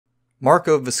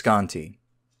Marco Visconti,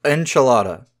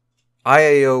 Enchilada,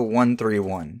 IAO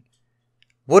 131.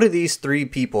 What do these three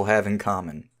people have in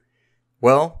common?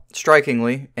 Well,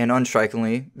 strikingly and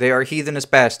unstrikingly, they are heathenous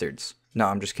bastards. No,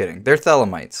 I'm just kidding. They're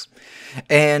Thelemites.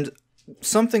 And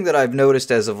something that I've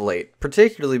noticed as of late,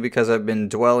 particularly because I've been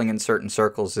dwelling in certain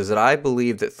circles, is that I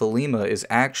believe that Thelema is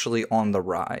actually on the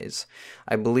rise.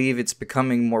 I believe it's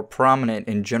becoming more prominent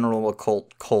in general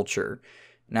occult culture.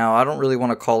 Now, I don't really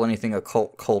want to call anything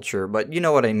occult culture, but you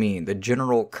know what I mean. The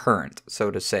general current,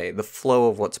 so to say. The flow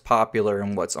of what's popular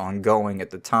and what's ongoing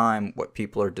at the time, what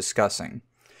people are discussing.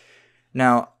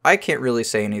 Now, I can't really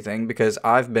say anything because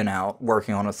I've been out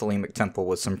working on a Thelemic temple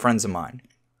with some friends of mine,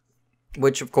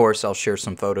 which of course I'll share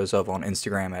some photos of on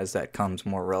Instagram as that comes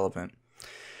more relevant.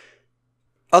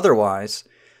 Otherwise,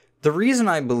 the reason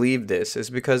I believe this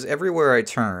is because everywhere I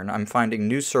turn, I'm finding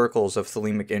new circles of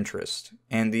Thelemic interest,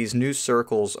 and these new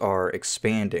circles are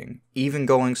expanding, even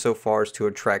going so far as to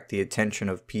attract the attention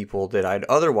of people that I'd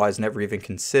otherwise never even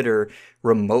consider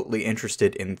remotely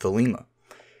interested in Thelema.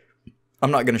 I'm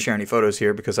not going to share any photos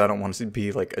here because I don't want to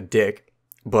be like a dick,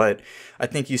 but I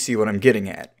think you see what I'm getting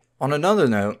at. On another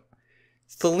note,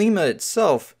 Thelema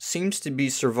itself seems to be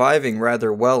surviving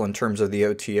rather well in terms of the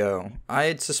OTO. I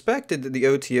had suspected that the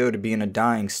OTO to be in a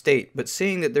dying state, but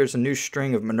seeing that there's a new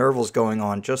string of Minervals going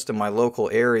on just in my local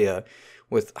area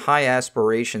with high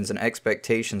aspirations and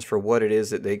expectations for what it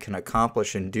is that they can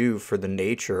accomplish and do for the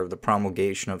nature of the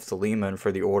promulgation of Thelema and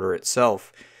for the order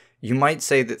itself, you might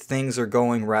say that things are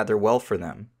going rather well for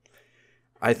them.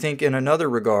 I think in another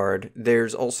regard,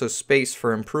 there's also space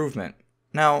for improvement.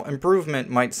 Now, improvement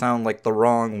might sound like the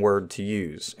wrong word to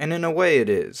use, and in a way it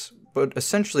is, but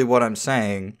essentially what I'm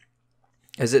saying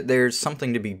is that there's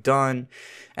something to be done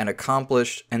and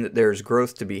accomplished, and that there's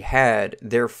growth to be had,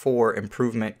 therefore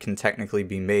improvement can technically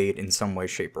be made in some way,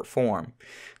 shape, or form.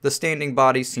 The standing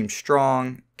bodies seem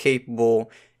strong, capable,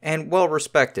 and well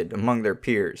respected among their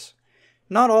peers.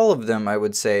 Not all of them, I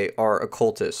would say, are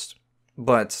occultists,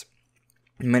 but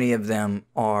many of them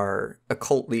are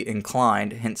occultly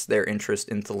inclined, hence their interest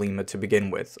in Thelema to begin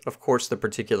with. Of course, the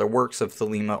particular works of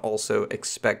Thelema also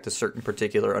expect a certain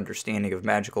particular understanding of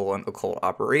magical and occult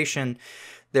operation.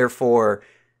 Therefore,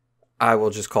 I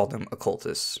will just call them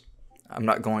occultists. I'm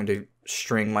not going to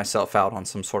string myself out on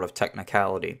some sort of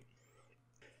technicality.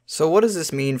 So what does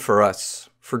this mean for us,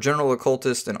 for general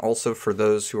occultists and also for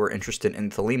those who are interested in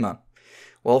Thelema?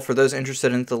 Well, for those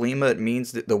interested in Thelema, it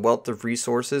means that the wealth of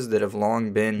resources that have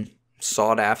long been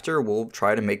sought after will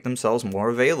try to make themselves more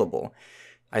available.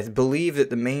 I believe that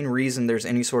the main reason there's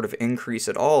any sort of increase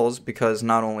at all is because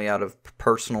not only out of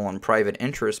personal and private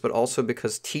interest, but also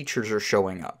because teachers are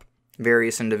showing up.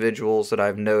 Various individuals that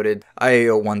I've noted,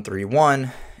 IAO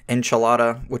 131,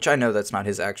 Enchilada, which I know that's not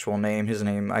his actual name. His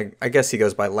name, I guess he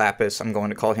goes by Lapis. I'm going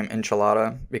to call him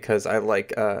Enchilada because I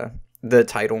like the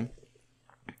title.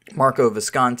 Marco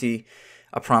Visconti,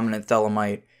 a prominent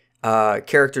Thelemite,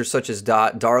 characters such as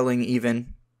Darling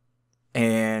even,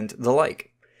 and the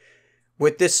like.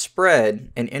 With this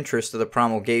spread and interest of the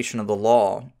promulgation of the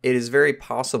law, it is very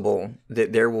possible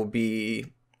that there will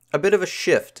be a bit of a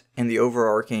shift in the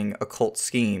overarching occult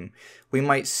scheme. We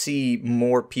might see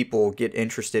more people get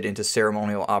interested into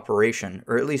ceremonial operation,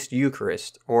 or at least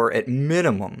Eucharist, or at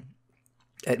minimum,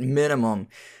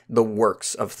 the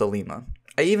works of Thelema.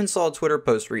 I even saw a Twitter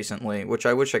post recently, which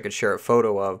I wish I could share a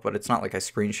photo of, but it's not like I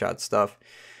screenshot stuff,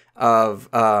 of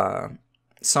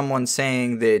someone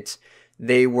saying that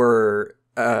they were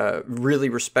really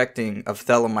respecting of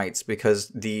Thelemites because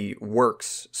the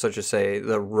works, such as say,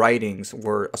 the writings,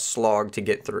 were a slog to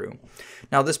get through.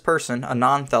 Now this person, a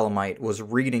non-Thelemite, was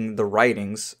reading the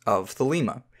writings of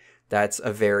Thelema. That's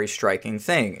a very striking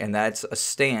thing, and that's a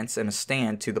stance and a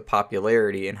stand to the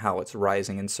popularity and how it's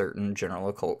rising in certain general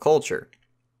occult culture.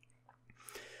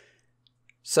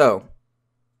 So,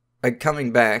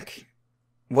 coming back,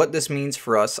 what this means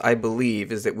for us, I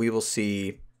believe, is that we will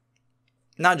see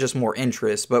not just more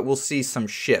interest, but we'll see some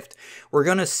shift. We're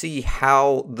going to see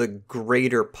how the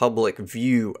greater public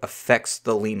view affects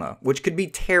Thelema, which could be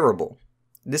terrible.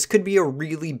 This could be a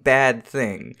really bad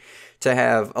thing to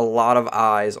have a lot of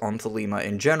eyes on Thelema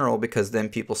in general, because then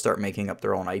people start making up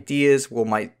their own ideas.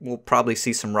 We'll probably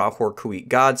see some Rahor Kuit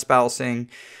god spousing.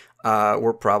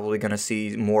 We're probably going to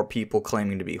see more people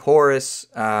claiming to be Horus.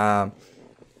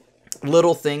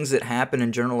 Little things that happen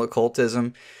in general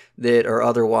occultism that are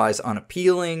otherwise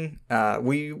unappealing.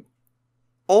 We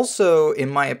also, in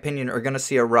my opinion, are going to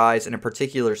see a rise in a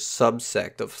particular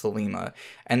subsect of Thelema,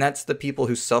 and that's the people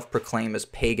who self-proclaim as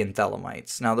pagan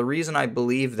Thelemites. Now, the reason I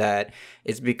believe that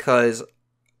is because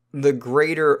the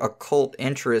greater occult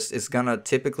interest is going to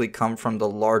typically come from the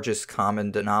largest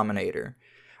common denominator,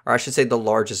 or I should say the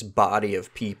largest body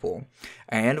of people.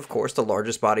 And of course, the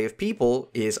largest body of people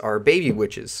is our baby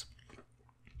witches.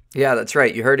 Yeah, that's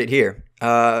right. You heard it here.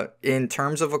 In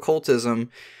terms of occultism,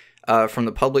 from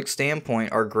the public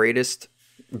standpoint, our greatest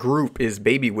group is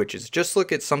baby witches. Just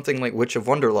look at something like Witch of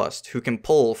Wonderlust, who can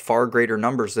pull far greater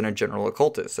numbers than a general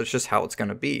occultist. That's just how it's going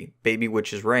to be. Baby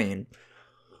witches reign.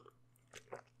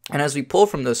 And as we pull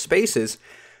from those spaces,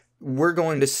 we're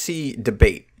going to see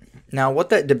debate. Now, what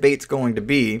that debate's going to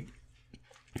be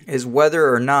is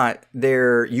whether or not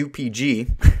their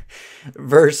UPG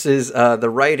versus the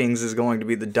writings is going to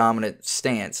be the dominant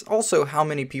stance. Also, how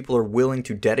many people are willing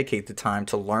to dedicate the time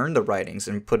to learn the writings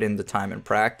and put in the time and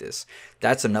practice.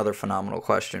 That's another phenomenal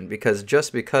question, because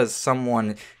just because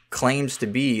someone claims to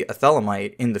be a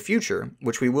Thelemite in the future,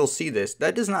 which we will see this,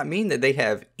 that does not mean that they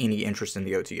have any interest in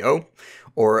the OTO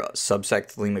or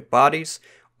subsect Thelemic bodies,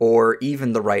 or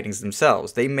even the writings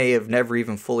themselves. They may have never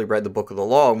even fully read the Book of the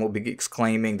Law and will be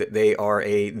exclaiming that they are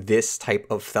this type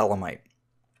of Thelemite.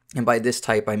 And by this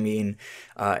type, I mean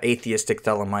atheistic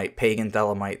Thelemite, pagan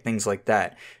Thelemite, things like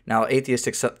that. Now,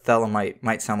 atheistic Thelemite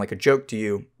might sound like a joke to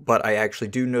you, but I actually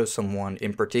do know someone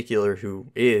in particular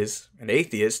who is an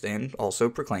atheist and also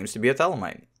proclaims to be a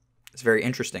Thelemite. It's very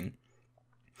interesting.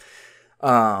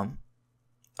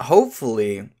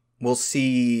 Hopefully, we'll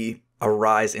see a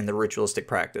rise in the ritualistic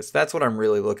practice. That's what I'm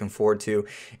really looking forward to.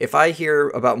 If I hear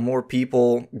about more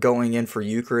people going in for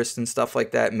Eucharist and stuff like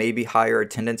that, maybe higher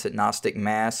attendance at Gnostic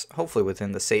Mass, hopefully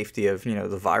within the safety of,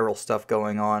 the viral stuff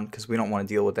going on, because we don't want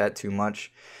to deal with that too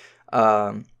much.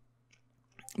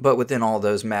 But within all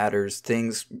those matters,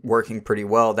 things working pretty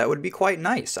well, that would be quite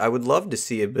nice. I would love to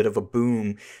see a bit of a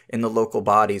boom in the local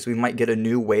bodies. We might get a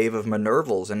new wave of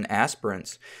Minervals and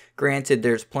aspirants. Granted,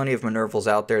 there's plenty of Minervals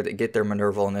out there that get their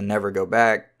Minerval and then never go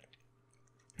back.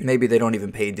 Maybe they don't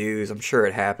even pay dues. I'm sure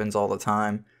it happens all the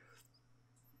time.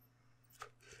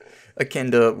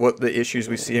 Akin to what the issues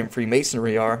we see in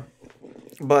Freemasonry are.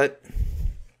 But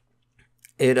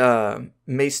it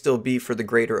may still be for the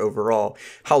greater overall.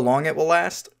 How long it will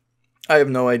last? I have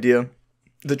no idea.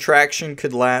 The traction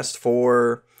could last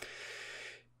for,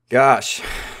 a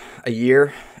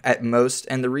year at most.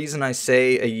 And the reason I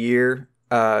say a year,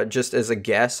 just as a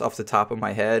guess off the top of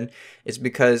my head, is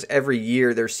because every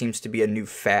year there seems to be a new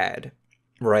fad,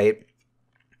 right?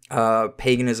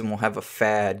 Paganism will have a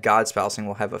fad, God spousing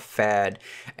will have a fad,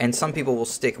 and some people will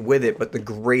stick with it, but the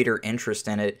greater interest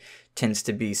in it tends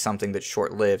to be something that's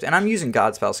short-lived. And I'm using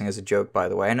God spousing as a joke, by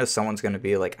the way. I know someone's going to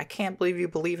be like, I can't believe you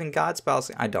believe in God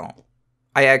spousing. I don't.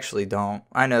 I actually don't.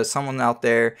 I know someone out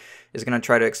there is going to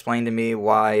try to explain to me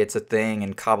why it's a thing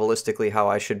and Kabbalistically how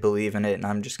I should believe in it, and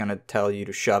I'm just going to tell you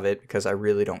to shove it because I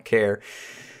really don't care.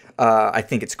 I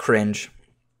think it's cringe.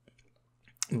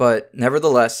 But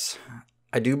nevertheless,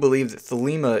 I do believe that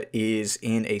Thelema is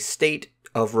in a state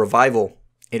of revival.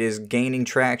 It is gaining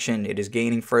traction, it is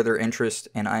gaining further interest,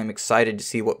 and I'm excited to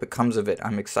see what becomes of it.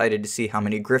 I'm excited to see how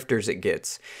many grifters it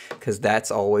gets, because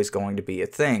that's always going to be a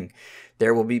thing.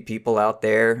 There will be people out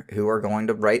there who are going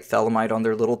to write Thelemite on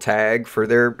their little tag for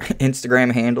their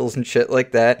Instagram handles and shit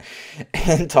like that,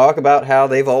 and talk about how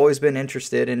they've always been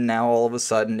interested, and now all of a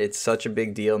sudden it's such a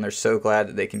big deal, and they're so glad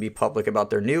that they can be public about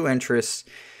their new interests.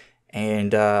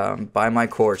 And buy my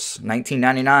course,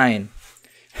 $19.99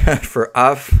 for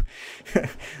Ankef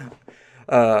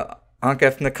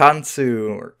Nakansu,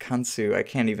 or Kansu. I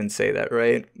can't even say that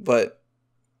right, but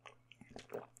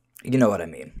you know what I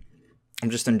mean. I'm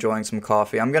just enjoying some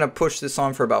coffee. I'm going to push this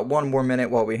on for about one more minute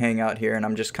while we hang out here, and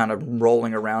I'm just kind of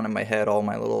rolling around in my head all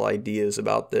my little ideas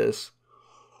about this.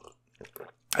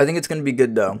 I think it's going to be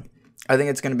good, though. I think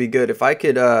it's going to be good. If I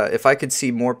could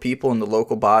see more people in the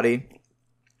local body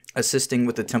assisting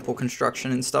with the temple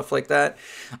construction and stuff like that,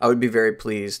 I would be very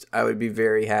pleased. I would be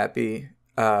very happy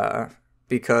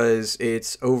because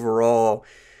it's overall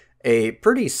a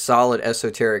pretty solid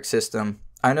esoteric system.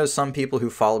 I know some people who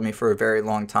followed me for a very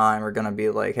long time are going to be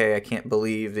like, hey, I can't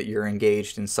believe that you're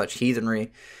engaged in such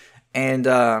heathenry. And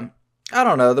I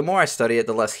don't know, the more I study it,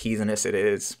 the less heathenish it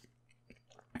is.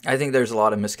 I think there's a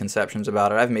lot of misconceptions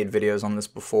about it. I've made videos on this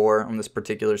before, on this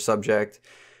particular subject,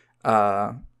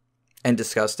 and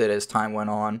discussed it as time went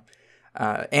on.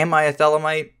 Am I a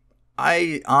Thelemite?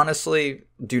 I honestly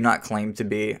do not claim to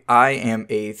be. I am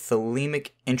a Thelemic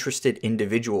interested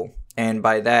individual. And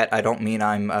by that, I don't mean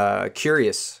I'm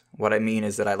curious. What I mean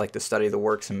is that I like to study the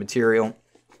works and material.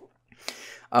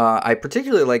 I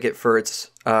particularly like it for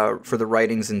the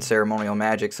writings in ceremonial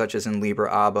magic, such as in Liber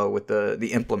Abba with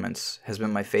the implements, has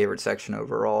been my favorite section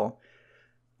overall.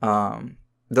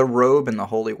 the robe and the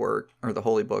holy work, or the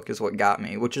holy book, is what got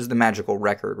me, which is the magical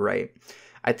record, right?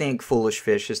 I think Foolish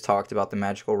Fish has talked about the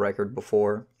magical record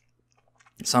before,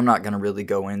 so I'm not going to really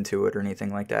go into it or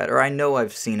anything like that. Or I know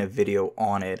I've seen a video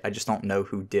on it, I just don't know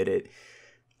who did it.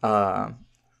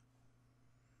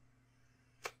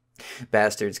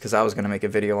 Bastards, because I was going to make a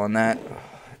video on that.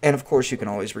 And of course you can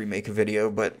always remake a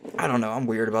video, but I don't know, I'm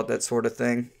weird about that sort of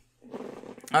thing.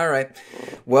 Alright,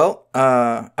 well,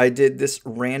 I did this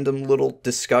random little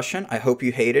discussion. I hope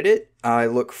you hated it. I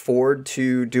look forward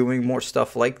to doing more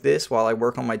stuff like this while I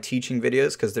work on my teaching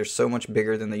videos, because they're so much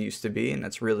bigger than they used to be, and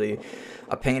that's really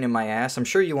a pain in my ass. I'm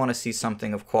sure you want to see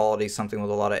something of quality, something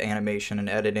with a lot of animation and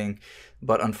editing,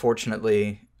 but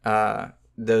unfortunately,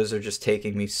 those are just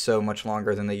taking me so much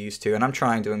longer than they used to, and I'm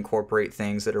trying to incorporate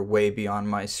things that are way beyond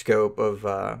my scope of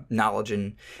knowledge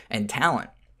and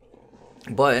talent.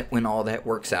 But when all that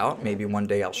works out, maybe one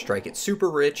day I'll strike it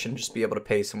super rich and just be able to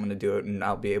pay someone to do it, and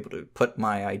I'll be able to put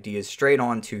my ideas straight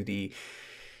onto the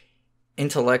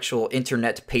intellectual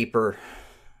internet paper,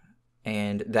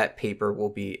 and that paper will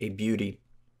be a beauty.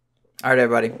 Alright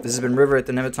everybody, this has been River at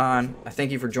the Nematon. I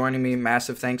thank you for joining me.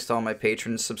 Massive thanks to all my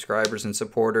patrons, subscribers, and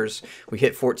supporters. We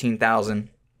hit 14,000.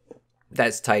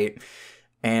 That's tight.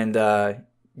 And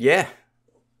yeah,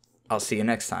 I'll see you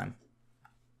next time.